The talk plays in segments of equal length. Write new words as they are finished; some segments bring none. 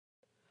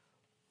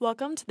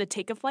Welcome to the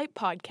Take a Flight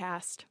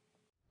podcast.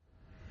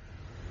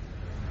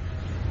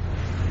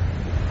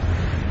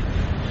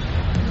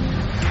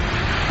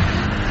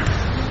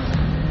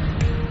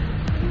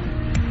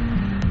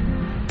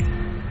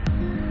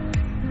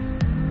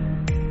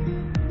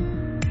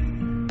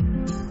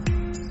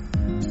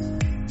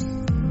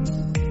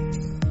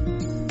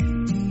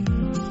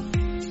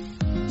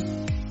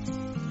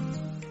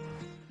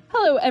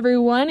 Hello,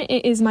 everyone.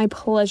 It is my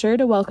pleasure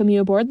to welcome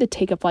you aboard the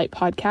Take a Flight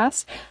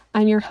podcast.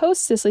 I'm your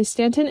host, Cicely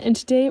Stanton, and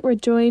today we're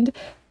joined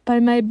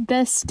by my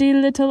bestie,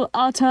 Little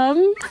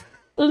Autumn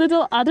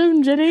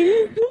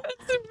Jennings.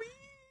 That's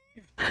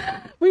me.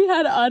 We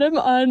had Autumn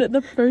on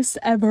the first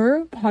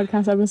ever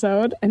podcast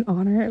episode. An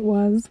honor it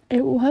was.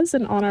 It was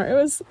an honor. It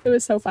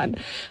was so fun.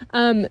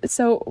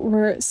 So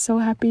we're so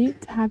happy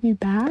to have you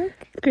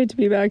back. It's great to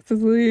be back,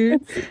 Cicely.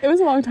 It was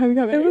a long time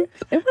ago. It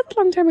was a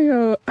long time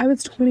ago. I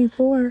was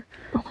 24.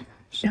 Oh my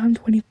gosh. Now I'm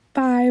 25.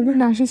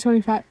 Now she's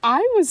 25. I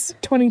was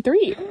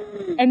 23.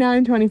 And now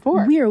I'm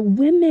 24. We are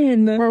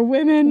women. We're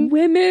women.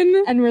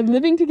 Women. And we're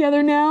living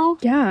together now.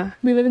 Yeah.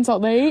 We live in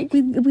Salt Lake.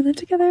 We live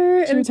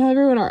together. Should we tell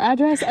everyone our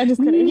address? I'm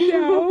just kidding.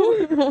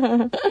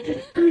 No.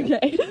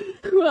 Okay.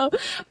 Well,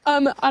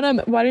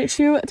 Autumn, why don't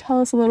you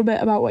tell us a little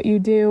bit about what you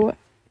do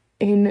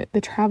in the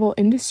travel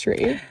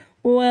industry?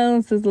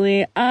 Well,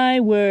 Cicely,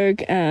 I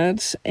work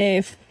at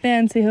a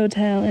fancy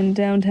hotel in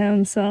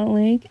downtown Salt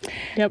Lake.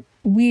 Yep.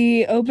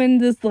 We opened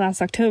this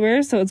last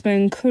October, so it's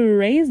been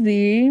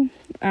crazy.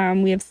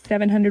 We have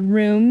 700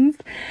 rooms,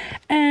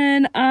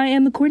 and I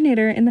am the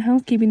coordinator in the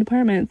housekeeping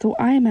department. So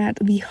I am at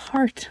the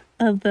heart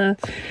of the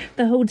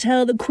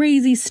hotel, the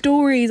crazy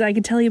stories. I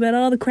can tell you about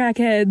all the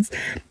crackheads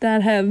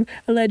that have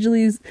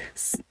allegedly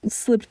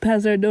slipped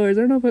past our doors.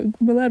 I don't know if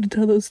I'm allowed to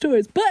tell those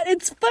stories, but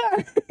it's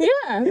fun.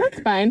 Yeah, that's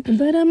fine.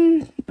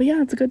 But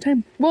yeah, it's a good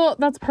time. Well,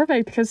 that's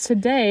perfect because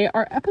today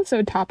our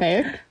episode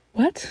topic,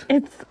 What?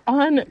 it's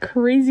on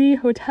crazy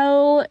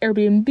hotel,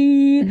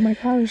 Airbnb, Oh my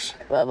gosh.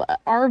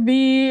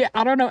 RV,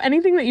 I don't know,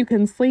 anything that you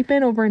can sleep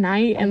in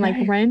overnight and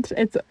like rent.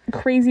 It's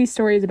crazy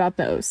stories about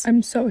those.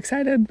 I'm so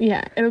excited.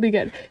 Yeah, it'll be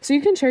good. So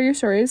you can share your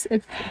stories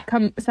if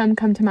some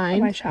come to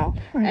mind. I shall.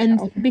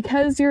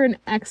 Because you're an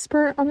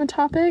expert on the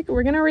topic,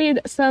 we're going to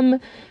read some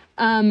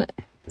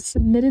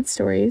submitted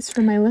stories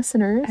from my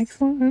listeners.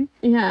 Excellent.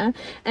 Yeah.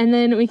 And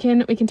then we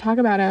can talk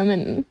about them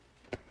and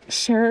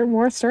share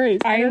more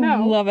stories. I don't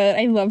know. Love it.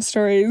 I love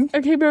stories.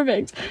 Okay,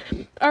 perfect.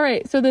 All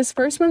right, so this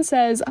first one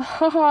says,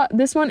 haha,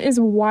 this one is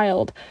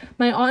wild.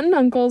 My aunt and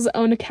uncles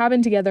owned a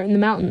cabin together in the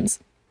mountains.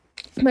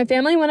 My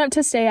family went up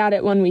to stay at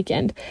it one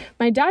weekend.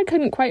 My dad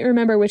couldn't quite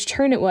remember which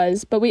turn it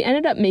was, but we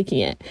ended up making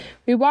it.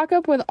 We walk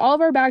up with all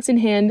of our bags in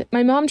hand.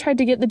 My mom tried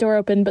to get the door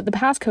open, but the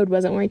passcode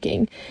wasn't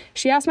working.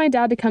 She asked my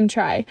dad to come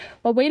try.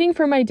 While waiting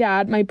for my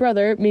dad, my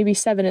brother, maybe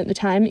 7 at the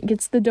time,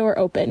 gets the door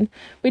open.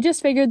 We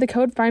just figured the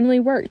code finally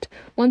worked.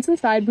 Once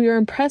inside, we were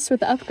impressed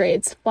with the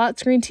upgrades, flat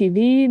screen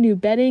TV, new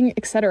bedding,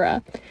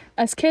 etc.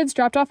 Us kids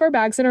dropped off our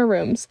bags in our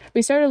rooms.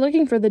 We started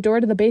looking for the door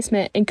to the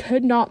basement and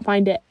could not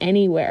find it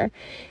anywhere.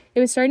 It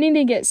was starting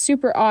to get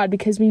super odd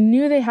because we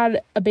knew they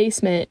had a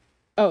basement.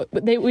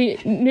 We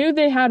knew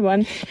they had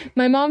one.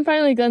 My mom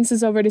finally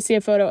glances over to see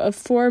a photo of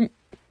 4...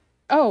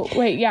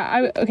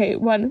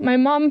 My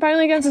mom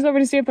finally glances over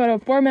to see a photo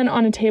of 4 men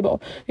on a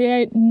table. We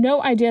had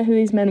no idea who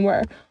these men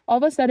were. All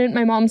of a sudden,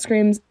 my mom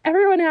screams,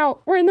 "Everyone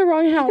out! We're in the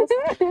wrong house!"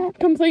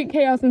 Complete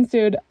chaos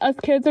ensued. Us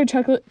kids are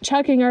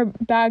chucking our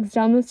bags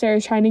down the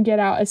stairs trying to get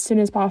out as soon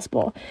as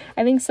possible.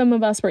 I think some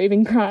of us were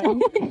even crying. Oh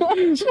my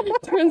gosh.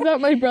 Turns out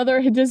my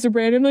brother had just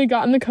randomly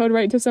gotten the code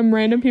right to some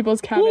random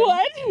people's cabin.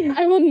 What?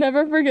 I will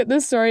never forget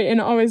this story and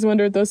always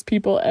wonder if those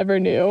people ever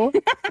knew.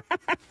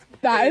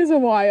 That is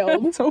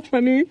wild. That's so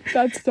funny.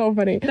 That's so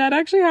funny. That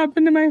actually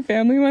happened to my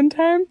family one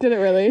time. Did it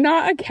really?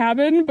 Not a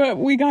cabin, but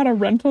we got a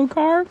rental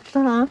car.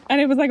 Uh-huh. And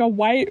it was like a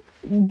white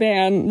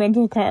van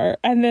rental car.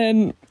 And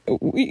then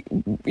we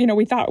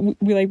thought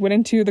we went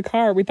into the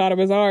car. We thought it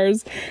was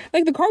ours.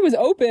 Like the car was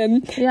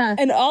open. Yeah.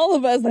 And all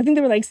of us, I think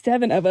there were like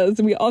 7 of us,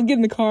 and we all get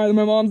in the car. And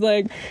my mom's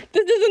like,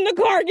 "This isn't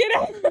the car. Get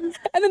out!"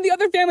 And then the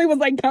other family was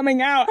like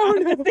coming out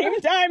at the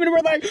same time, and we're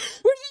like, "We're so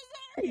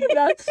sorry."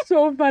 That's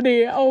so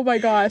funny. Oh my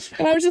gosh.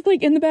 And I was just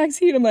like in the back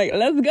seat. I'm like,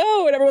 "Let's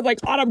go!" And everyone's like,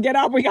 "Autumn, get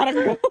up. We gotta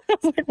go." I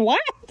was like, "What?"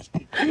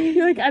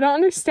 You're like, I don't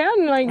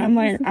understand. Like, I'm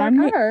like, this is our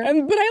car.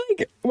 but I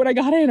like when I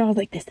got in, I was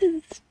like, "This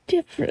is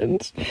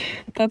different."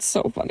 That's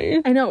so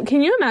funny. I know.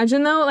 Can you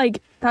imagine though?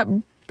 Like that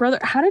brother.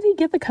 How did he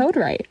get the code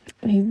right?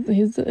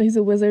 He's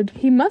a wizard.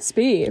 He must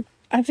be.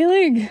 I feel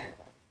like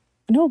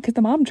no, because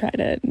the mom tried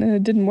it and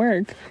it didn't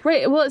work.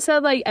 Right. Well, it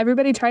said like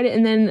everybody tried it,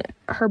 and then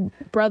her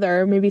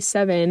brother, maybe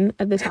 7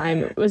 at the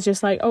time, was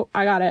just like, "Oh,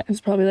 I got it."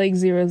 It's probably like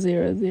 0,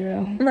 0,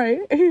 0. Right.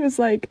 He was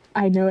like,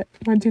 "I know it.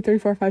 1, 2, 3,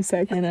 4, 5,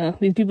 6." I know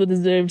these people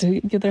deserve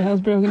to get their house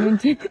broken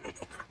into.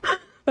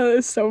 That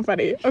is so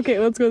funny. Okay,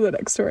 let's go to the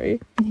next story.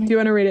 Do you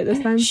want to read it this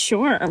time?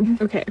 Sure.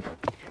 Okay.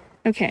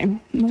 Okay,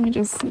 let me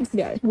just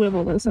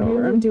wibble this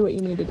over. Do what you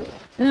need to do.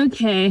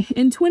 Okay,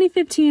 in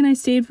 2015, I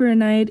stayed for a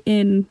night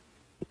in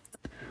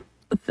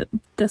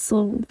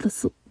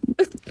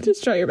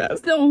Just try your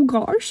best. Oh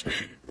gosh,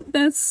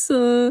 that's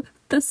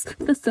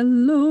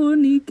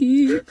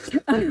Thessaloniki.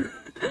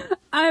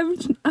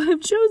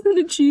 I've chosen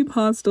a cheap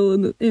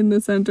hostel in the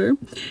center.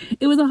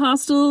 It was a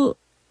hostel.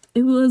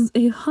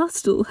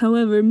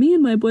 However, me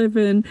and my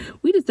boyfriend,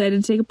 we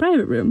decided to take a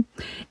private room.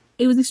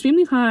 It was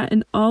extremely hot,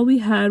 and all we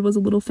had was a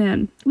little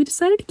fan. We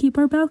decided to keep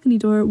our balcony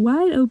door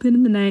wide open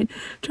in the night,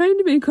 trying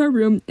to make our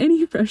room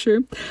any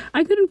fresher.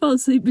 I couldn't fall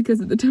asleep because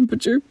of the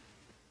temperature.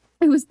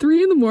 It was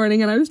 3 a.m,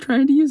 and I was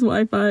trying to use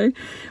Wi-Fi,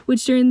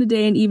 which during the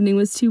day and evening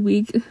was too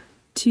weak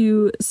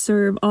to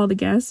serve all the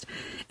guests.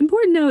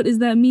 Important note is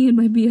that me and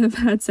my BF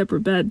had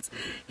separate beds.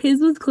 His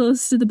was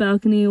close to the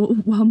balcony,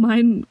 while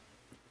mine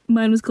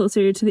was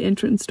closer to the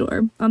entrance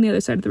door on the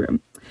other side of the room.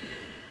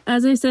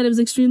 As I said, it was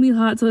extremely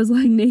hot, so I was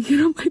lying naked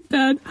on my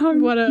bed.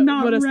 What a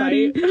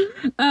sight.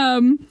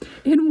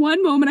 In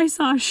one moment, I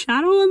saw a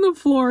shadow on the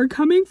floor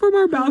coming from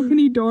our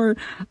balcony door.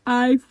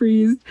 I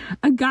freezed.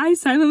 A guy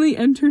silently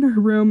entered our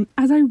room.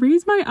 As I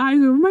raised my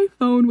eyes over my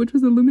phone, which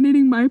was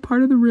illuminating my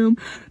part of the room,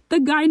 the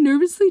guy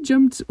nervously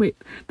jumped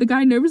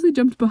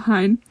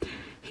behind.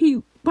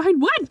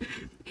 Behind what?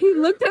 He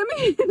looked at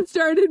me and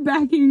started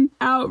backing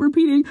out,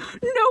 repeating,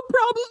 "No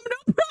problem, no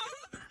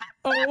problem."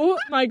 Oh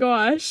my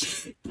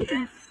gosh.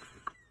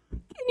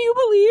 Can you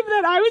believe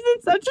that I was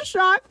in such a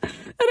shock that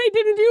I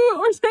didn't do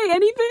or say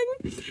anything?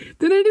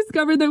 Then I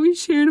discovered that we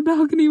shared a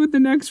balcony with the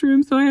next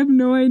room, so I have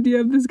no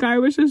idea if this guy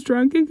was just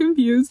drunk and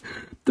confused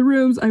the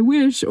rooms, I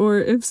wish, or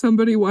if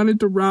somebody wanted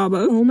to rob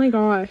us. Oh my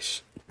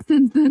gosh.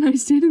 Since then, I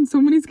stayed in so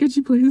many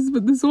sketchy places,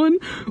 but this one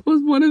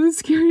was one of the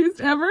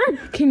scariest ever.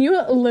 Can you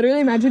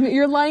literally imagine that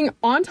you're lying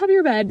on top of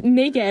your bed,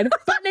 naked,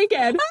 butt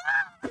naked,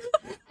 and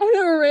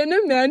a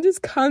random man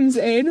just comes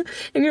in,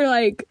 and you're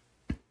like,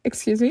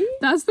 excuse me?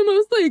 That's the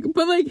most,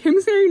 him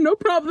saying no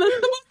problem,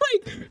 that's the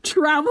most,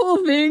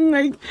 travel thing,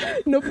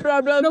 no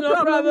problem, no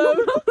problem.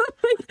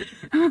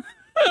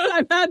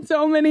 I've had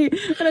so many,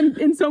 and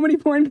in so many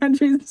foreign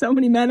countries, so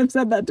many men have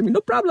said that to me.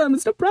 No problem,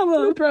 it's no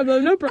problem. No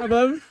problem, no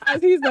problem.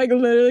 As he's,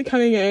 literally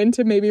coming in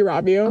to maybe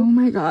rob you. Oh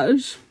my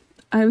gosh.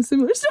 I have a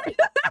similar story.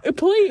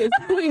 Please.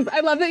 I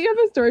love that you have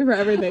a story for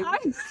everything.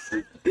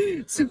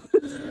 So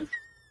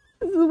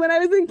when I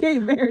was in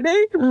Cape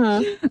Verde,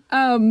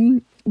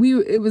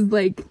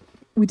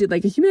 we did a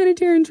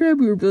humanitarian trip.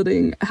 We were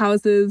building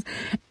houses,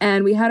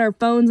 and we had our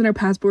phones and our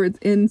passports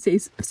in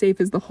safes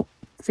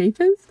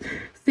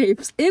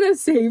in a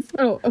safe.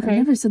 Oh, okay. I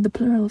never said the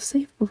plural of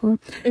safe before.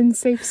 In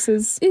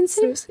safes.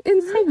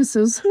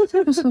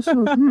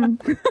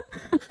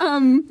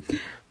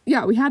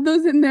 Yeah, we had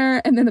those in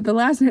there, and then at the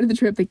last night of the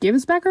trip, they gave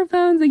us back our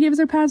phones, they gave us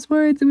our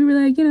passports, and we were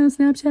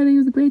Snapchatting. It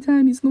was a great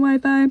time using the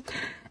Wi-Fi.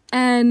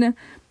 And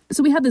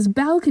so we had this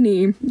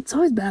balcony. It's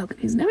always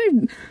balconies.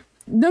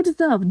 Note to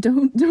self,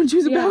 don't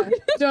choose a balcony.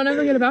 Don't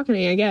ever get a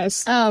balcony, I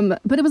guess.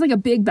 But it was a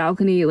big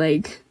balcony,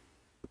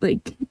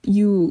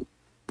 you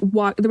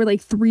walk. There were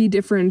 3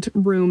 different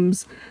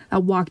rooms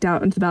that walked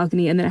out onto the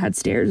balcony, and then it had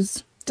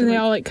stairs. Do they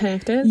all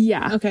connected?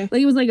 Yeah. Okay.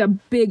 It was a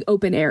big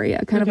open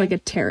area, kind of like a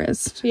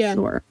terrace. Yeah.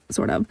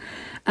 Sort of.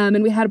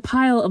 And we had a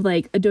pile of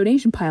a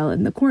donation pile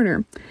in the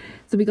corner.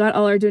 So we got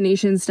all our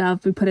donation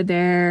stuff. We put it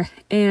there,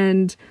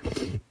 and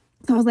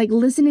so I was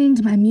listening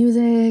to my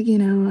music,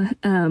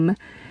 and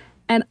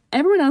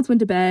everyone else went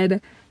to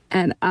bed,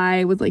 and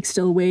I was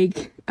still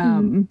awake,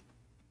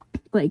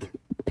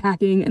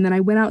 packing, and then I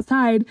went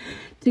outside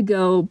to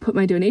go put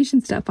my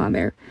donation stuff on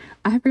there.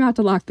 I forgot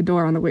to lock the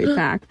door on the way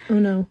back. Oh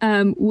no.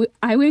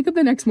 I wake up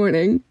the next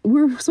morning.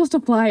 We're supposed to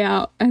fly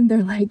out, and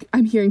they're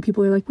I'm hearing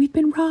people are we've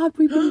been robbed,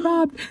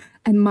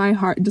 and my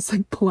heart just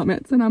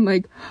plummets, and I'm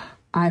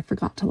I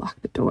forgot to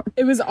lock the door.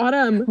 It was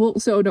autumn. Well,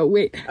 so no,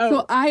 wait. Oh.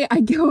 So I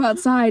go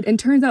outside, and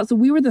turns out, so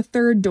we were the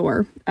third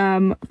door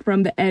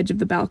from the edge of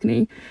the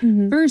balcony.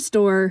 Mm-hmm. First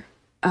door,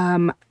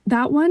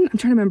 that one, I'm trying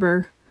to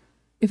remember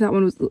if that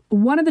one was,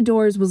 one of the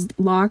doors was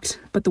locked,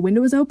 but the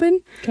window was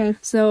open. Okay.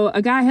 So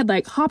a guy had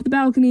hopped the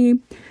balcony,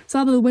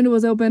 saw that the window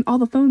was open, all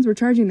the phones were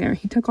charging there.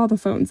 He took all the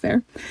phones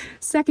there.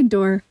 Second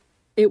door,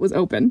 it was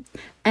open.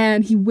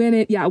 And he went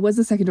in, it was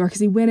the second door,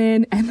 because he went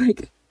in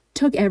and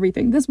took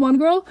everything. This one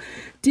girl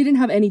didn't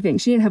have anything.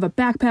 She didn't have a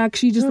backpack.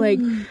 She just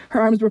her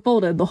arms were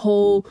folded the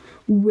whole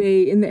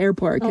way in the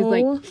airport,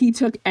 because he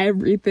took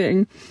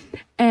everything.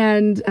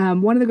 And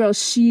one of the girls,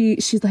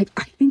 she's I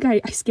think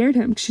I scared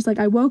him. She's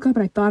I woke up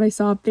and I thought I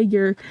saw a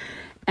figure,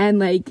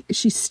 and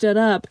she stood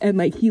up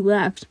and he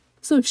left.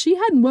 So if she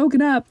hadn't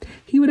woken up,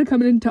 he would have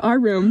come into our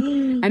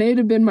room, and it would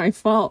have been my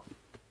fault.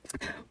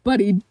 But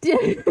he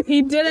didn't.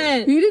 He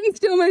didn't. He didn't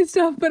steal my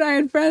stuff, but I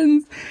had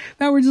friends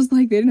that were just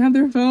they didn't have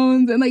their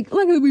phones, and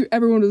luckily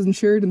everyone was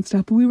insured and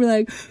stuff, but we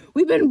were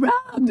we've been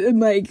robbed, and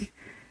my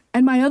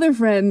other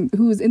friend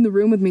who was in the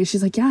room with me,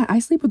 she's yeah, I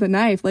sleep with a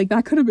knife,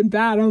 that could have been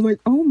bad. I was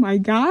oh my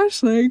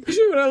gosh, she would have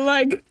she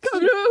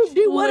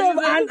would have,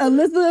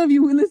 Alyssa, if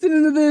you were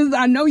listening to this,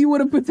 I know you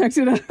would have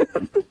protected us.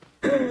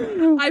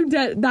 I'm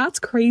dead. That's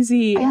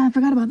crazy. Yeah, I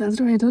forgot about that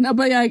story until now,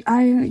 but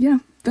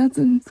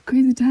it's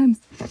crazy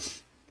times.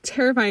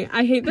 Terrifying.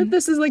 I hate that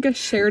this is a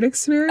shared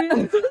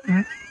experience.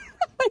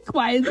 Like,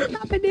 why is it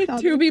happening?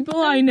 2 people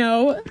I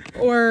know,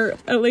 or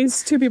at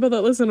least 2 people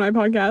that listen to my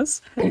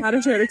podcast, have had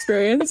a shared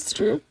experience. It's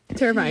true.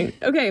 Terrifying.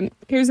 Okay,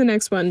 here's the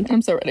next one.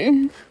 I'm so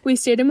ready. We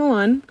stayed in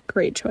Milan,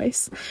 great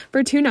choice,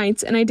 for 2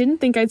 nights, and I didn't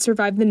think I'd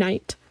survive the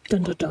night.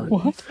 Dun dun dun.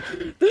 What?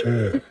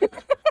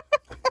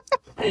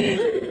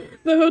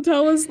 The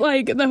hotel was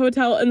like the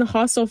hotel in the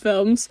Hostel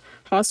films.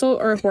 Hostel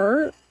or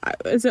horror?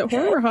 Is it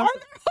horror or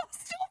hostel?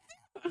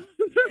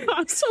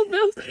 Hostel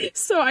films.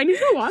 So I need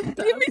to watch them.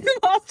 Give me some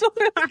Hostel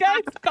films,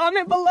 guys.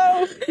 Comment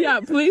below. Yeah,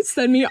 please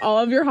send me all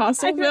of your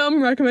Hostel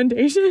film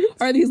recommendations.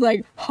 Are these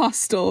like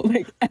hostel,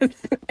 like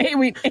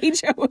H-O-S-T-I-L-E?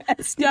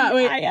 Yeah,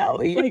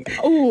 wait. Like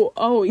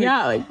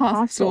yeah, like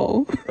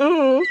hostel.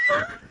 Oh.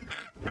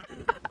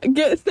 Send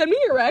me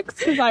your recs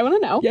because I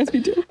want to know. Yes,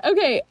 me too.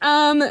 Okay,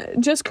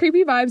 just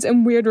creepy vibes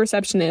and weird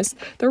receptionists.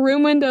 The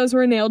room windows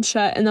were nailed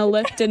shut and the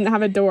lift didn't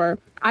have a door.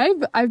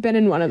 I've been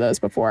in one of those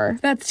before.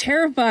 That's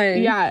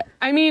terrifying. Yeah,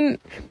 I mean,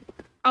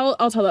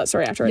 I'll tell that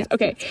story afterwards. Yeah,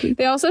 okay.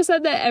 They also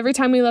said that every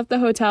time we left the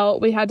hotel,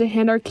 we had to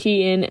hand our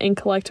key in and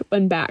collect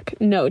one back.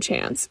 No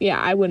chance. Yeah,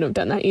 I wouldn't have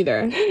done that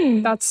either.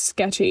 That's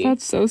sketchy.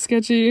 That's so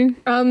sketchy.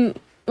 Well,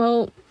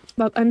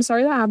 I'm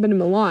sorry that happened in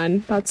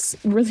Milan. That's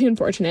really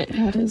unfortunate.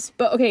 Yeah, it is.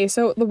 But okay,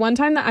 so the one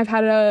time that I've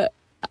had a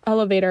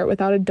elevator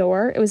without a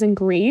door, it was in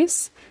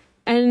Greece,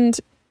 and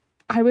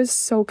I was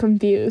so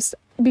confused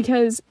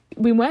because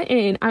we went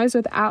in, I was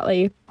with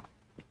Atlee,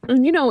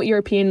 and you know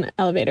European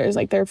elevators,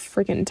 like they're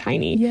freaking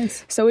tiny.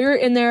 Yes. So we were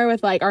in there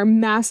with like our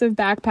massive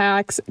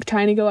backpacks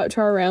trying to go up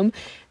to our room,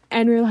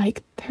 and we were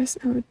like, there's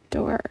no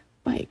door.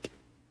 Like,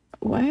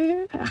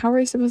 what? How are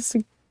we supposed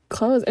to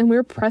close? And we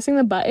were pressing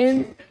the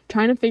button,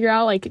 trying to figure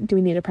out, like, do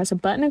we need to press a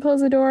button to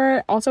close the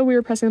door? Also, we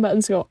were pressing the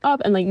buttons to go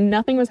up, and like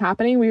nothing was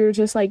happening. We were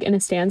just like in a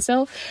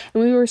standstill,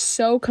 and we were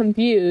so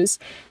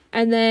confused.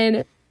 And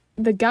then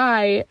the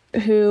guy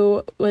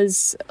who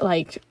was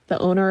like the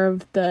owner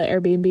of the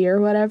Airbnb or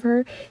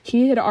whatever,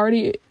 he had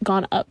already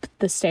gone up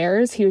the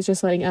stairs. He was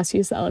just letting us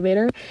use the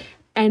elevator.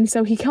 And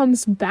so he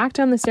comes back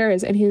down the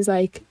stairs and he's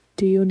like,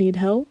 do you need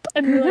help?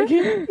 And we're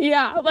like,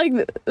 yeah, like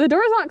the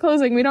door's not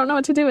closing. We don't know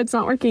what to do. It's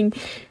not working. And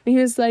he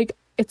was like,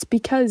 it's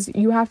because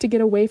you have to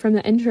get away from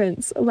the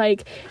entrance.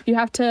 Like you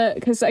have to,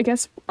 because I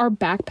guess our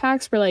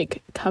backpacks were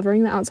like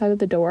covering the outside of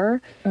the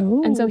door.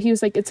 Oh. And so he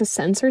was like, it's a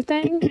sensor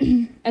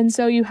thing. And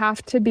so you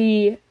have to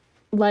be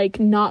like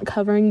not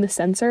covering the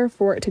sensor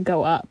for it to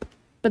go up.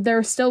 But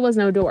there still was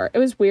no door. It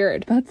was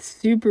weird. That's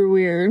super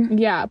weird.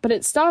 Yeah, but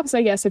it stops,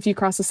 I guess, if you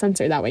cross the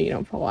sensor. That way you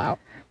don't fall out.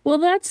 Well,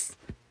 that's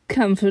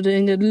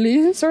comforting at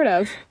least. Sort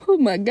of. Oh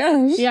my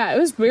gosh. Yeah, it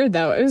was weird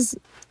though.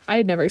 I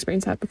had never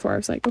experienced that before. I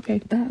was like,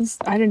 okay.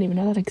 I didn't even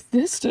know that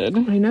existed.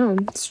 I know.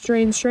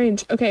 Strange.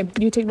 Okay,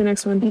 you take the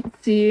next one. Let's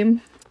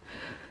see.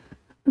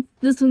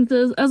 This one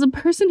says, as a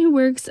person who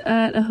works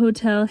at a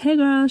hotel, hey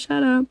girl,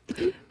 shut up.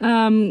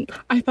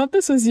 I thought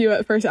this was you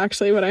at first,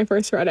 actually, when I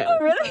first read it. Oh,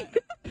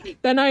 really?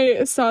 Then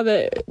I saw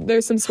that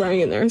there's some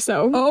swearing in there,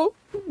 so. Oh,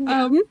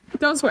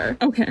 don't swear.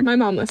 okay. My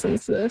mom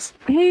listens to this.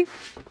 Hey,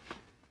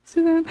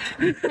 Suzanne.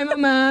 Hi,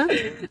 Mama.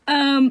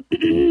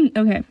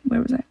 Okay,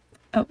 where was I?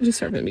 Oh, Just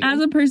start from the as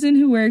beginning. a person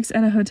who works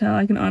at a hotel,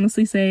 I can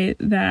honestly say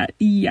that,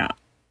 yeah,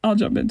 I'll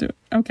jump into it.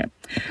 Okay.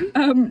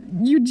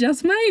 You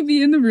just might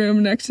be in the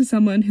room next to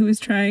someone who is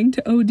trying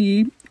to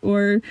OD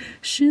or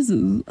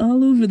shizzles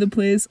all over the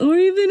place or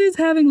even is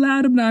having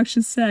loud,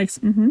 obnoxious sex.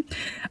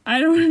 I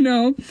don't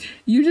know.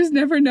 You just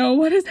never know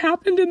what has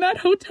happened in that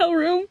hotel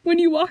room when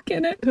you walk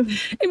in it.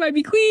 It might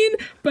be clean,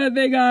 but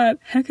they got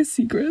hecka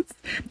secrets.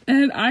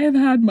 And I have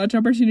had much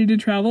opportunity to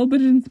travel,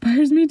 but it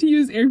inspires me to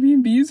use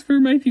Airbnbs for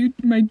my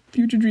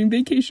future dream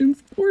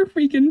vacations or a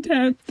freaking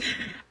tent.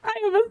 I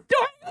have a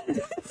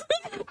story.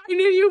 I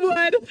knew you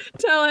would.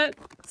 Tell it.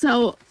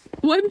 So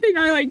one thing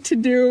I like to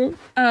do,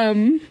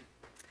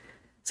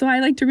 so I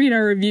like to read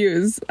our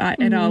reviews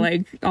and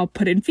I'll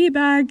put in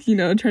feedback,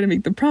 try to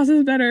make the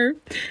process better.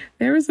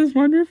 There was this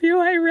one review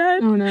I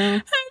read. Oh,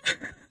 no.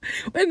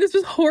 And this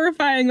was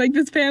horrifying. Like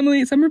this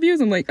family, some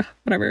reviews, I'm like, ugh,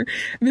 whatever.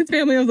 This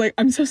family, I was like,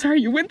 I'm so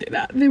sorry you went through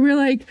that. They're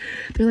like,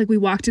 we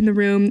walked in the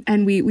room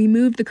and we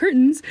moved the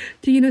curtains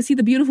to, see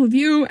the beautiful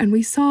view. And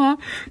we saw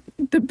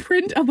the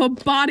print of a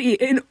body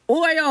in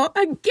oil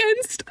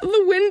against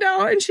the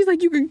window. And she's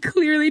like, you could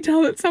clearly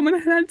tell that someone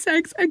had had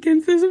sex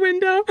against this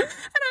window. And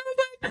I was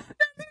like,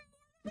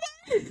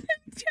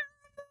 that's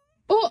terrible.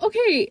 Oh,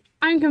 okay.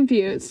 I'm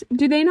confused.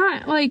 Do they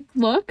not,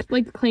 look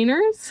like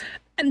cleaners?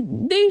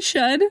 And they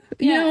should,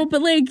 you know,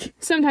 but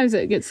sometimes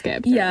it gets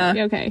skipped. Yeah.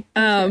 Okay.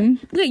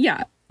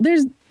 Yeah.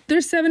 There's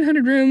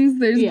 700 rooms.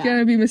 There's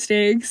gonna be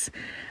mistakes.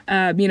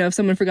 If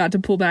someone forgot to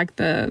pull back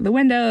the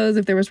windows,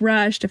 if there was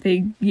rushed, if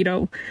they,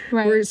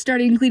 were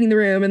starting cleaning the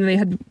room and then they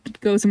had to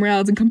go somewhere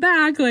else and come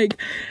back.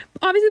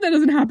 Obviously that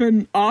doesn't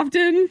happen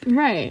often.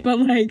 Right. But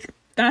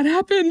that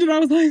happened and I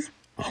was like,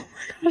 oh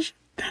my gosh,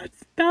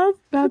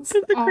 that's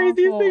the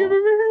craziest thing I've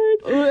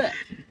ever heard.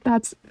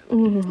 That's,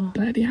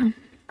 But yeah.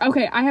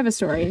 Okay, I have a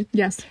story.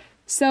 Yes.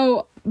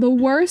 So, the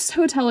worst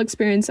hotel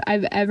experience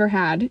I've ever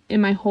had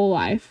in my whole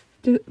life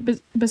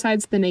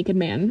besides the naked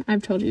man.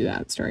 I've told you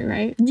that story,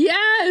 right?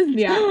 Yes.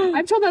 Yeah.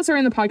 I've told that story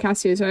in the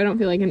podcast too, so I don't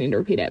feel like I need to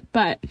repeat it.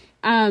 But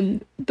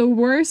the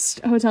worst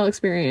hotel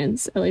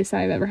experience, at least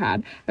I've ever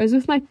had, I was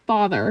with my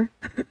father.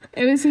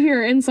 It was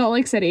here in Salt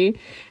Lake City,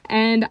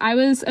 and I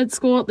was at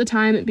school at the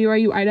time at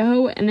BYU,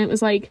 Idaho, and it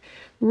was like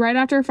right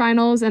after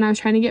finals, and I was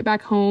trying to get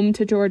back home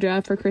to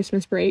Georgia for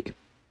Christmas break.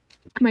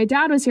 My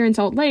dad was here in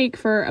Salt Lake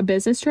for a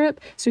business trip,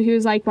 so he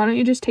was like, why don't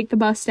you just take the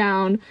bus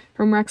down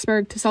from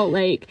Rexburg to Salt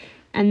Lake,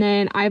 and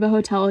then I have a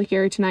hotel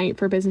here tonight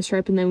for a business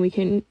trip, and then we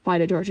can fly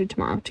to Georgia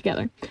tomorrow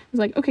together. I was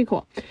like, okay,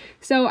 cool.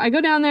 So I go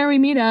down there, we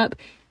meet up,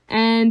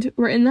 and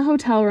we're in the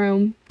hotel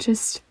room,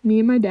 just me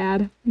and my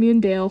dad, me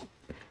and Dale,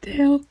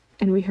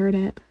 and we heard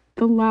it.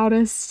 The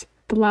loudest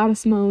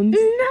moans.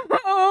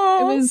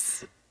 No! It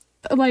was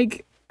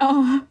like,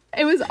 oh,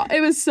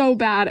 it was so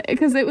bad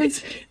because it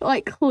was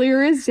like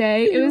clear as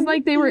day. It was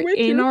like they were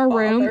in our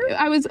room.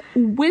 I was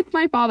with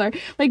my father.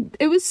 Like,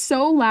 it was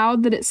so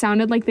loud that it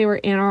sounded like they were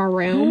in our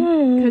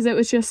room because it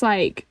was just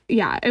like,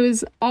 yeah, it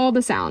was all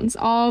the sounds,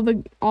 all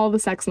the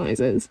sex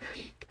noises.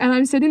 And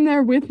I'm sitting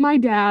there with my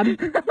dad.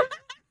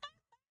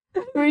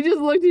 And we just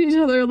looked at each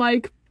other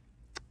like,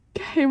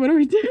 okay, what do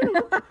we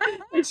do?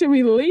 Like, should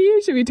we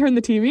leave? Should we turn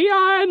the TV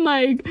on?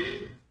 Like,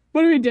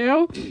 what do we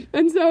do?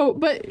 And so,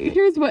 but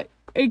here's what,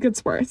 it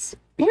gets worse.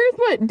 Here's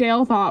what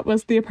Dale thought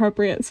was the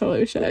appropriate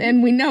solution.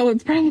 And we know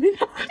it's probably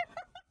not.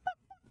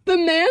 The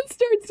man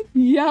starts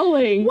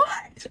yelling.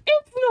 What? It's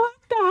not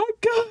that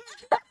good.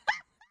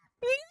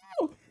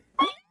 No.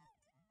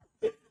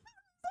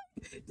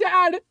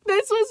 Dad,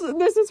 this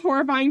was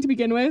horrifying to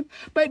begin with,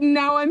 but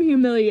now I'm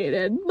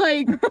humiliated.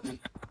 Like,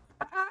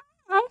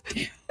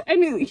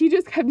 and he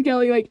just kept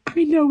yelling, like,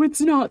 I know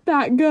it's not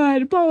that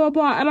good, blah, blah,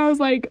 blah. And I was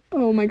like,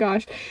 oh my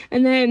gosh.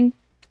 And then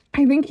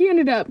I think he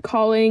ended up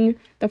calling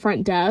the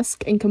front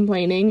desk and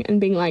complaining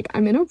and being like,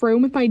 I'm in a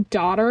room with my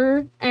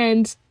daughter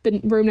and the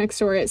room next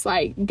door is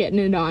like getting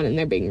it on and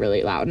they're being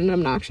really loud and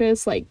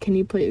obnoxious. Like, can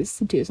you please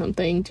do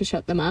something to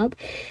shut them up?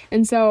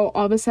 And so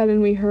all of a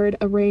sudden we heard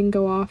a ring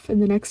go off in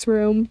the next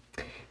room.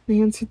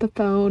 They answered the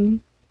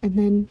phone and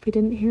then we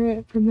didn't hear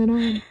it from then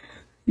on.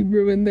 You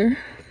ruined their...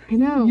 I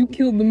know. You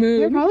killed the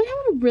mood. They're probably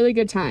having a really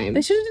good time.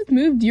 They should have just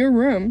moved your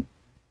room.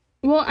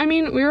 Well, I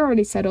mean, we were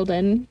already settled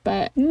in,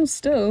 but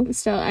Still,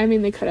 I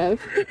mean, they could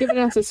have given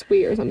us a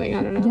suite or something.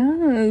 I don't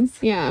know. Yes.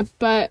 Yeah,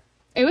 but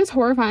it was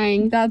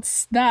horrifying. That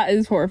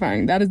is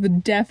horrifying. That is the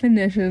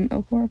definition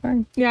of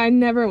horrifying. Yeah, I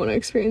never want to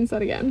experience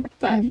that again.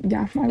 But I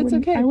wouldn't.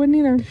 okay. I wouldn't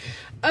either.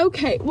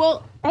 Okay,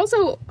 well,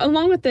 also,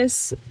 along with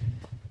this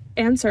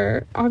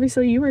answer,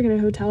 obviously you work in a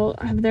hotel.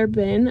 Have there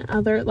been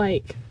other,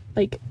 like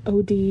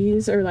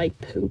ODs or, like,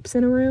 poops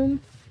in a room?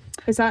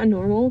 Is that a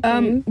normal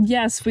thing?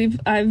 Yes,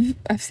 I've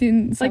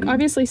seen some. Like,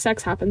 obviously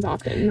sex happens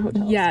often in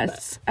hotels.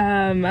 Yes.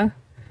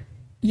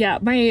 Yeah,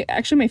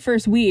 my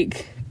first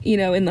week,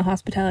 in the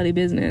hospitality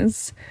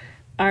business,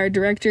 our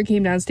director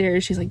came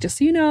downstairs. She's like, just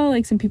so you know,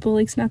 like, some people,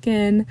 like, snuck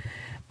in.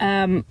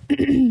 And,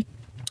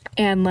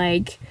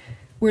 like,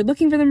 we're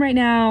looking for them right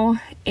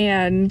now.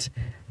 And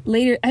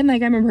later, and,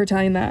 like, I remember her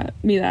telling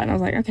me that, and I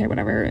was like, okay,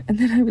 whatever. And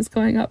then I was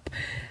going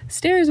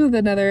upstairs with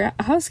another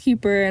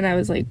housekeeper, and I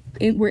was like,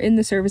 we're in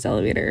the service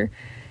elevator,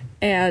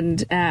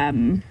 and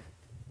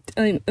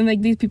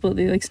like, these people,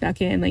 they, like,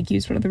 snuck in, like,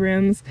 used one of the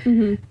rooms.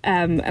 Mm-hmm.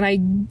 And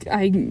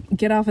I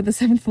get off at the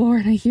 7th floor,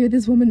 and I hear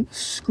this woman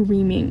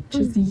screaming,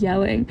 just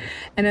yelling,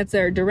 and it's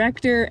our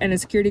director and a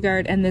security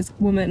guard and this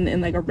woman in,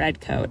 like, a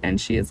red coat,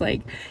 and she is,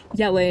 like,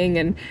 yelling,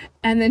 and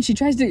then she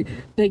tries to,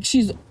 like,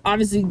 she's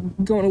obviously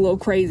going a little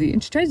crazy,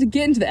 and she tries to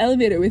get into the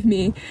elevator with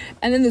me,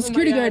 and then the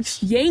security guard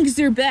yanks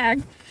her back,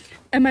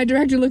 and my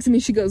director looks at me,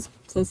 she goes,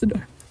 close the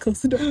door,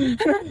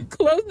 and I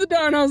closed the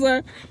door, and I was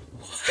like,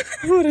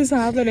 What is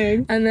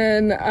happening? and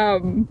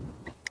then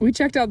we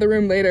checked out the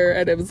room later,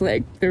 and it was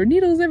like there were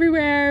needles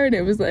everywhere, and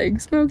it was like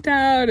smoked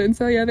out, and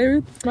so yeah, they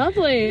were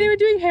Lovely.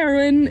 doing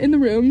heroin in the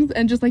rooms,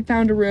 and just, like,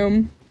 found a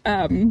room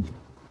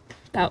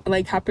that,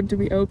 like, happened to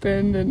be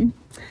open, and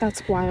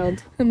That's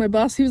wild. my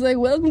boss, he was like,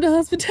 welcome to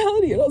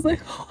hospitality, and I was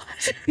like, what?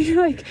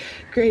 You're like,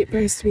 great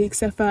first week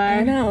so far.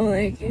 I know,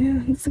 like,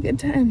 yeah, it's a good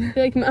time. You're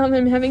like, Mom,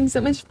 I'm having so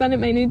much fun at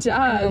my new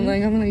job. I'm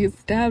like, I'm gonna get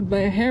stabbed by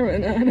a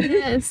heroin addict.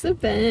 Yeah, so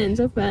fun,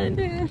 so fun.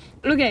 Yeah.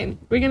 Okay,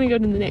 we're gonna go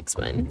to the next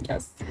one.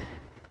 Yes.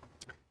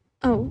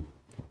 Oh,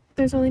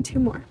 there's only 2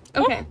 more.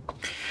 Okay.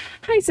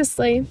 Hi,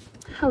 Cicely.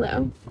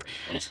 Hello.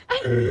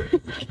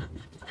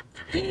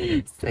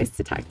 It's nice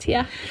to talk to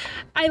you.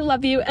 I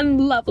love you and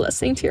love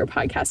listening to your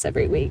podcast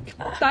every week.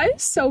 That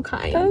is so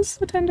kind. That was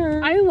so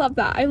tender. I love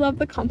that. I love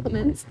the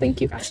compliments. Thank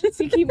you guys.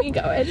 You keep me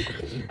going.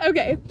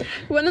 Okay.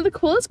 One of the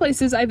coolest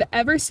places I've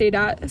ever stayed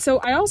at. So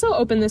I also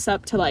opened this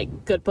up to,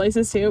 like, good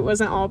places too. It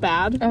wasn't all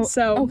bad. Oh,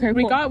 so okay,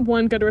 we cool. got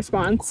one good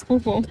response.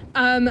 Cool.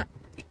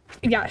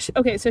 Yeah,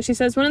 okay, so she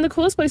says, one of the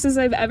coolest places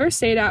I've ever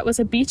stayed at was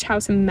a beach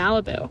house in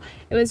Malibu.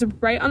 It was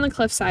right on the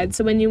cliffside,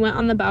 so when you went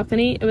on the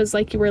balcony, it was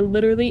like you were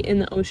literally in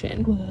the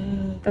ocean.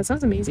 Whoa. That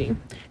sounds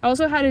amazing. I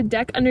also had a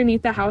deck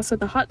underneath the house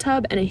with a hot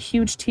tub and a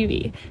huge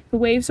TV. The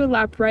waves would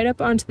lap right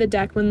up onto the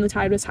deck when the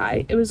tide was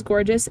high. It was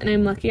gorgeous, and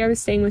I'm lucky I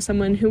was staying with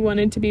someone who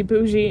wanted to be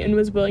bougie and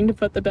was willing to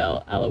foot the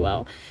bill.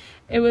 LOL.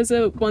 It was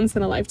a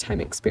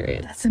once-in-a-lifetime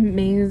experience. That's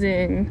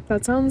amazing.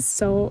 That sounds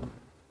so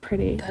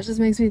pretty. That just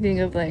makes me think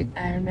of, like,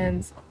 Iron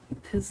Man's,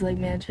 his, like,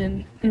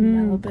 mansion in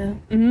Malibu.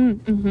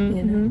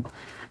 You know?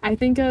 I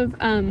think of,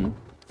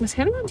 was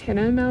Hannah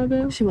Montana in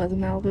Malibu? She was in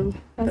Malibu.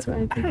 That's what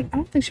I think. I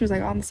don't think she was,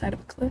 like, on the side of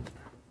a cliff.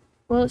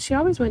 Well, she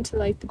always went to,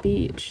 like, the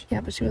beach.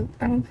 Yeah, but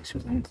I don't think she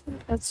was on a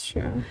cliff. That's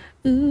true.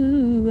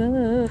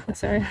 Ooh,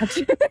 sorry, I had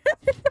to.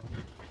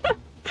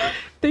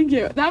 Thank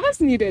you. That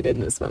was needed in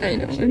this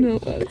moment. I know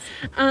it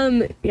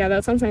was. Yeah,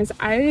 that sounds nice.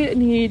 I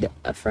need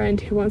a friend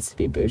who wants to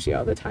be bougie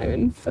all the time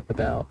and foot the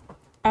bill.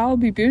 I'll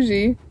be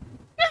bougie.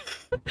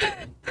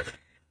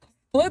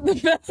 Split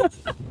the bill.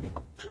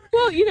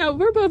 Well, you know,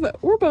 we're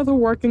both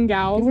working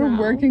gals. We're now.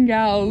 working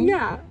gals.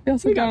 Yeah. We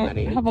also got don't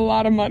money. have a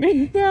lot of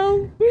money.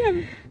 Well,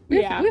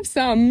 we have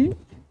some.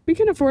 we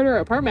can afford our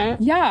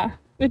apartment, Yeah,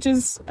 which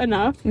is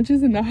enough. which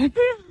is enough.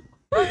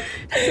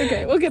 It's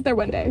okay. We'll get there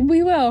one day.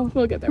 We will.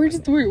 We'll get there. We're one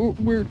just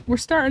day. we're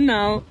starting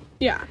out.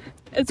 Yeah.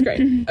 It's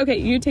great. Okay,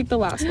 you take the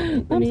last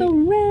one. I'm so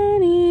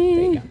ready.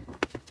 There you go.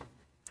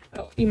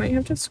 Oh, you might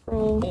have to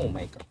scroll Oh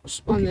my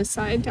gosh. on this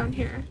side down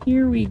here.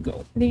 Here we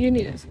go. I think you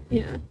need it.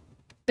 Yeah.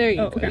 There you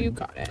go. Okay. You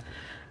got it.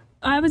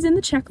 I was in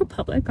the Czech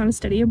Republic on a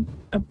study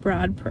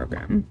abroad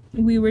program.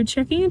 We were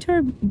checking into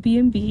our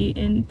B&B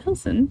in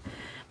Pilsen,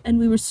 and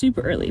we were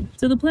super early.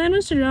 So the plan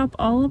was to drop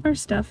all of our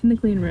stuff in the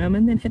clean room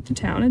and then hit the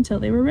town until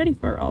they were ready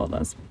for all of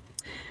us.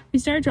 We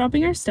started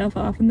dropping our stuff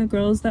off, and the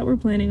girls that were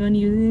planning on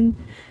using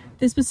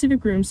the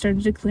specific room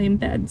started to claim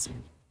beds.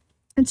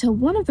 Until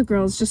one of the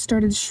girls just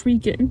started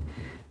shrieking.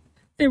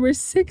 There were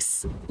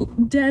 6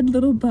 dead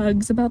little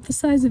bugs about the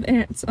size of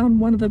ants on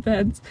one of the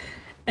beds,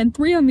 and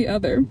 3 on the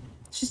other.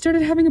 She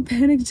started having a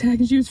panic attack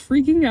and she was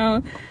freaking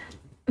out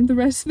the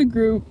rest of the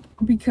group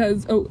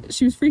because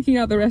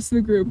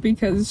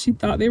she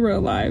thought they were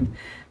alive.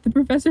 The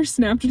professor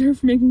snapped at her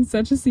for making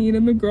such a scene,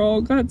 and the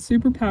girl got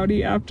super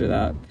pouty after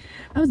that.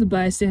 I was a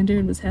bystander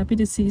and was happy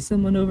to see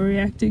someone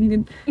overreacting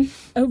and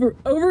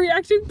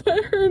overreacting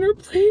put her in her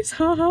place.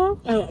 Haha.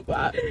 I love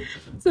that.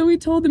 So we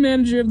told the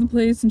manager of the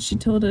place, and she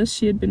told us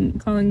she had been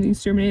calling the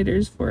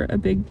exterminators for a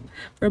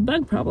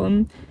bug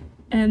problem,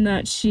 and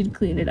that she'd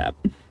clean it up.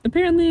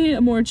 Apparently,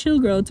 a more chill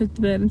girl took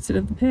the bed instead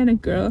of the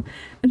panic girl,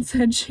 and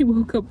said she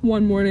woke up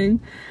one morning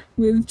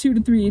with 2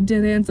 to 3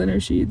 dead ants on her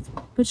sheets.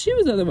 But she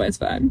was otherwise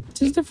fine.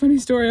 Just a funny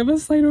story of a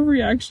slight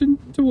overreaction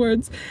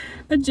towards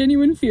a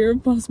genuine fear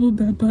of possible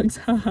bed bugs.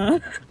 Haha.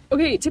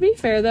 Okay, to be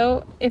fair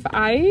though, if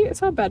I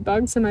saw bed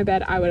bugs in my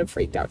bed, I would have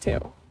freaked out too.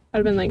 I'd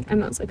have been like, I'm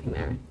not sleeping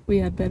there. We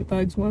had bed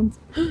bugs once.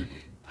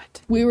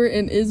 What? We were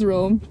in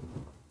Israel,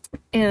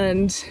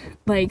 and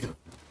like,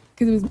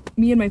 because it was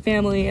me and my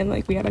family, and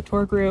like we had a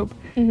tour group,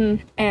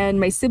 and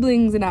my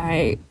siblings and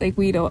I, like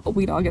we'd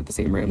all get the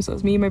same room. So it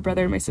was me, my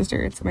brother, and my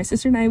sister. And so my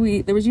sister and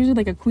I, there was usually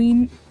like a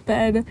queen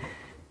bed,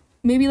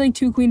 maybe like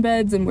 2 queen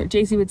beds, and where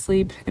JC would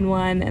sleep in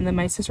one, and then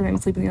my sister and I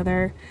would sleep in the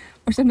other.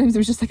 Or sometimes it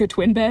was just like a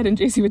twin bed, and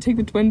JC would take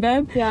the twin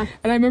bed. Yeah.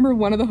 And I remember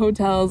one of the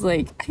hotels,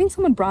 like, I think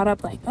someone brought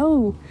up like,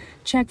 oh,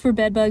 check for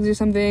bed bugs or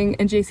something,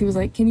 and JC was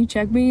like, can you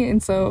check me?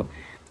 And so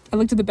I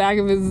looked at the back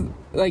of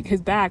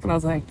his back, and I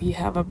was like, you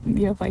have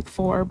like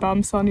 4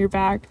 bumps on your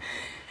back.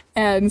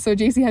 And so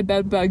JC had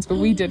bed bugs, but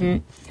we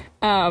didn't.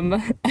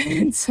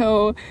 And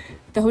so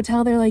the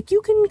hotel, they're like,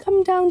 you can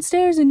come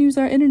downstairs and use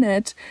our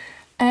internet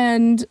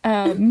and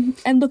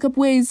look up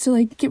ways to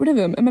like get rid of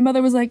them. And my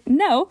mother was like,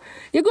 no,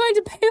 you're going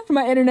to pay for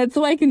my internet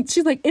so I can,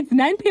 she's like, it's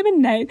 9 p.m. at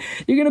night.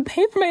 You're going to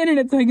pay for my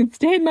internet so I can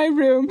stay in my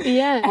room.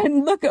 Yeah.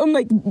 And look, I'm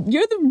like,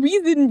 you're the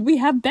reason we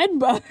have bed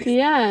bugs.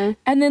 Yeah.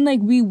 And then like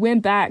we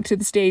went back to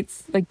the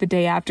States like the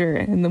day after,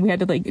 and then we had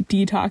to like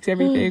detox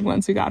everything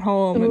once we got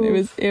home. And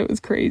it was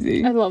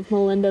crazy. I love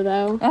Melinda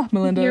though. Oh,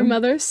 Melinda. Your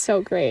mother's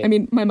so great. I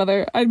mean, my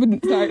mother, I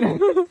wouldn't start.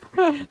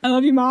 I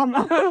love you, Mom.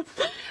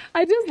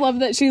 I just love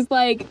that she's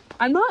like,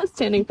 I'm not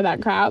standing for that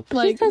crap.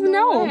 Like, She says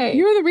no. way.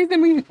 You're the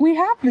reason we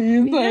have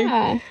these. Like,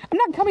 Yeah. I'm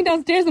not coming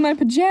downstairs in my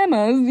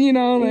pajamas, you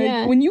know, like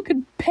Yeah. when you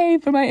could pay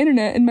for my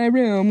internet in my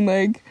room,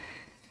 like.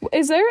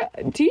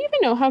 Do you even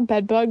know how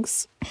bed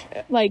bugs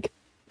like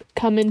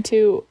come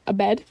into a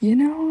bed? You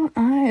know,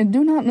 I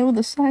do not know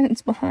the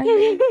science behind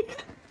it.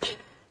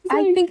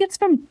 I think it's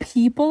from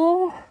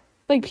people.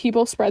 Like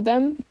people spread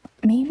them?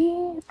 Maybe.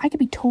 I could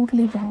be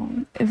totally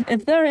wrong.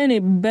 If there are any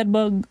bed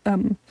bug,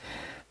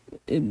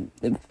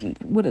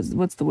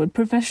 what's the word?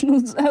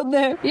 Professionals out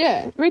there.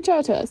 Yeah. Reach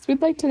out to us.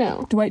 We'd like to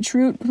know. Dwight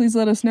Schrute, please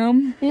let us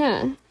know.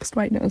 Yeah. Because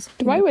Dwight knows.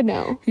 Dwight would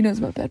know. He knows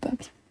about bed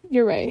bugs.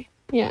 You're right.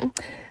 Yeah.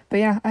 But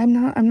yeah, I'm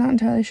not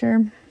entirely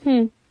sure.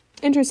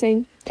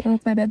 Interesting.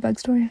 That's my bed bug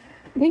story.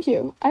 Thank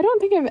you. I don't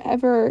think I've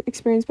ever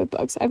experienced bed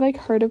bugs. I've like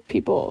heard of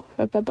people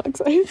who have bed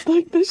bugs. I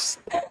like this.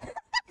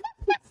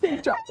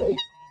 Dropping.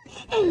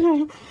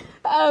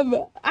 I've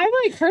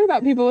like heard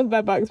about people with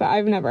bed bugs, but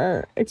I've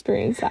never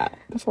experienced that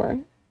before.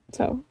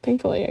 So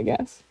thankfully, I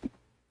guess.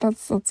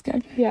 That's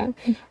good. Yeah.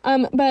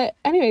 But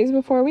anyways,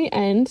 before we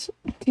end,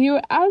 do you,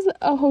 as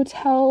a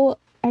hotel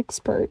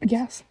expert,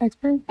 Yes,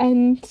 expert.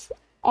 and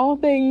all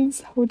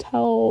things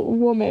hotel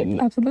woman,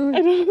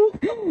 Absolutely.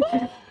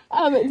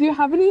 do you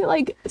have any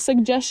like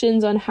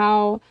suggestions on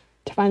how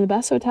to find the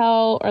best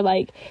hotel, or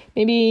like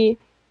maybe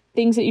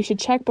things that you should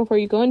check before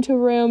you go into a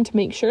room to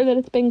make sure that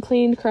it's been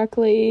cleaned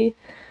correctly,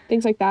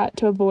 things like that,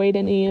 to avoid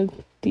any of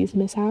these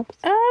mishaps?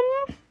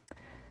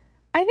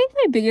 I think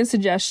my biggest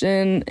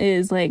suggestion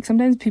is, like,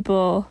 sometimes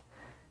people,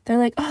 they're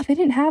like, oh, they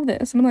didn't have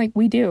this. And I'm like,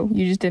 we do.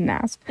 You just didn't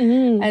ask.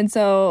 And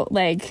so,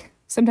 like,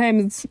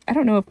 sometimes, I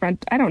don't know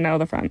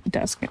the front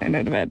desk end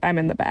of it. I'm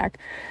in the back.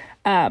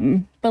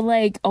 But,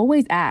 like,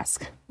 always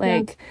ask.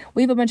 Like,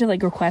 we have a bunch of,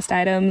 like, request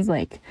items.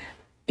 Like,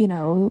 you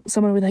know,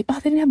 someone would be like, oh,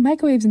 they didn't have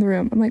microwaves in the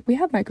room. I'm like, we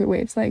have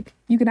microwaves. Like,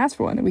 you can ask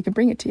for one and we can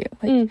bring it to you.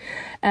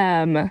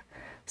 Like,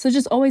 so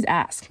just always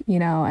ask, you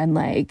know, and,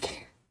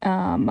 like,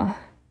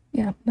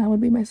 yeah, that would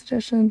be my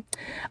suggestion.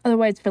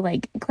 Otherwise, for,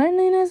 like,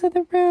 cleanliness of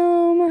the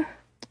room,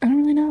 I don't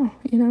really know,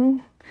 you know?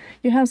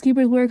 Your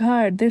housekeepers work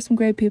hard. There's some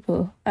great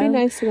people. Be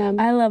nice to them.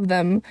 I love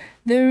them.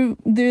 They're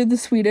the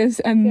sweetest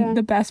and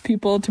the best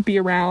people to be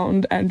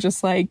around, and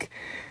just, like,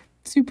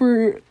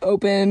 super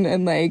open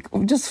and, like,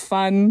 just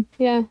fun.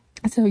 Yeah.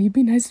 So you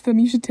be nice to them.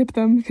 You should tip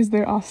them because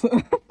they're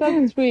awesome.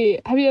 That's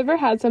sweet. Have you ever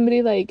had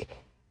somebody, like,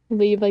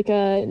 leave, like,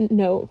 a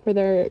note for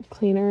their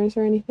cleaners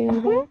or anything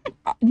like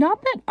that?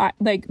 Not that I,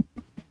 like,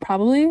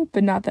 probably,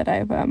 but not that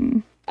I've,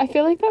 I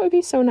feel like that would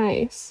be so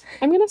nice.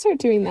 I'm gonna start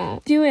doing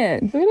that. do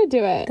it. I'm gonna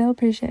do it. They'll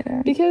appreciate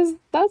it. Because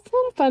that's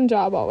not a fun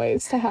job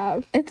always to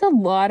have. It's a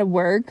lot of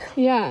work.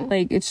 Yeah.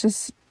 Like, it's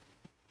just,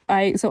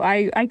 I worked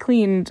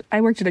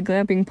at a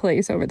glamping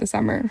place over the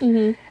summer,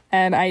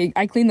 and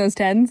I cleaned those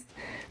tents,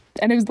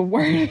 and it was the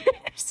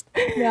worst.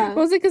 Yeah.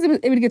 Mostly because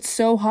it would get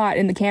so hot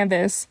in the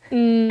canvas,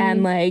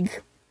 and,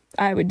 like,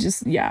 I would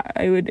just,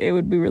 it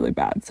would be really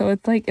bad. So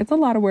it's, like, it's a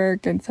lot of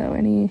work, and so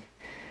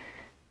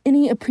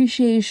any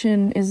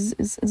appreciation is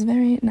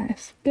very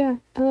nice. Yeah,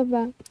 I love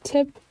that.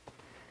 Tip,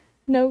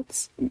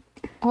 notes,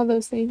 all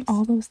those things.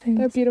 All those things.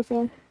 They're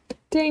beautiful.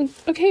 Dang.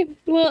 Okay,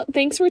 well,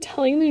 thanks for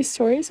telling these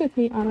stories with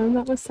me, Autumn.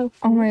 That was so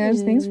fun. Oh my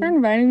gosh, thanks for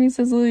inviting me,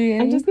 Cicely.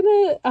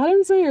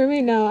 Autumn's my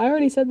roommate now. I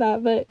already said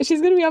that, but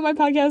she's gonna be on my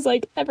podcast,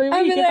 like, every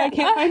week if I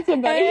can't find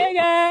somebody.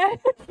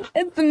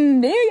 It's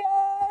Mega.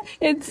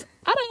 It's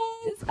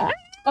Autumn.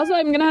 Also,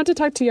 I'm gonna have to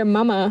talk to your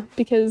mama,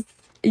 because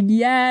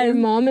Yes. your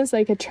mom is,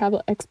 like, a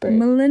travel expert.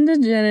 Melinda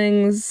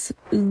Jennings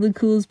is the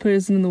coolest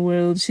person in the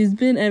world. She's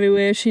been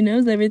everywhere. She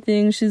knows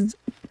everything.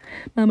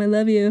 Mom, I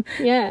love you.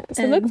 Yeah,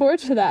 so look forward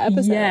to that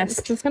episode.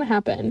 Yes. 'Cause it's gonna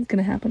happen. It's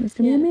gonna happen. It's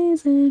gonna be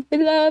amazing. We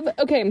love.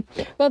 Okay,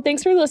 well,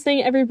 thanks for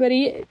listening,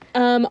 everybody.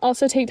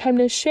 Also, take time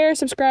to share,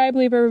 subscribe,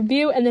 leave a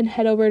review, and then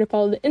head over to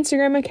follow the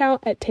Instagram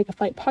account at Take a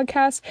Flight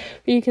Podcast,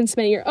 where you can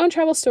submit your own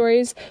travel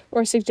stories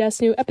or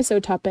suggest new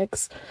episode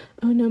topics.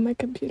 Oh no, my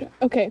computer.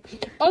 Okay.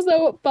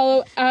 Also,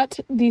 follow at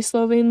The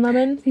Slovene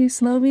Lemon The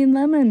Slovene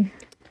Lemon.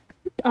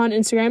 on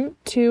Instagram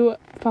to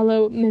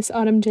follow Miss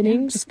Autumn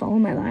Jennings. Just follow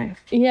my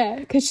life. Yeah,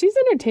 because she's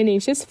entertaining.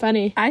 She's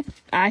funny.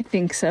 I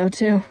think so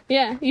too.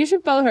 Yeah, you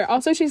should follow her.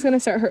 Also, she's going to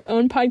start her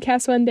own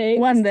podcast one day.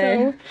 One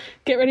day. So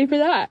get ready for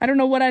that. I don't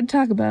know what I'd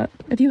talk about.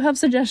 If you have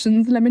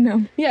suggestions, let me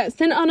know. Yeah,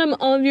 send Autumn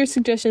all of your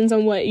suggestions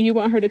on what you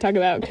want her to talk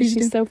about, because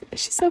she's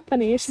so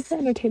funny. She's so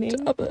entertaining.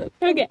 Stop it.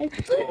 Okay,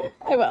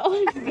 I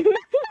will.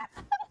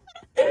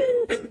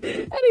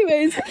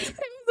 Anyways, it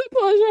was a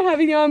pleasure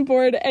having you on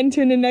board, and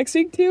tune in next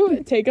week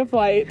to Take a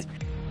Flight.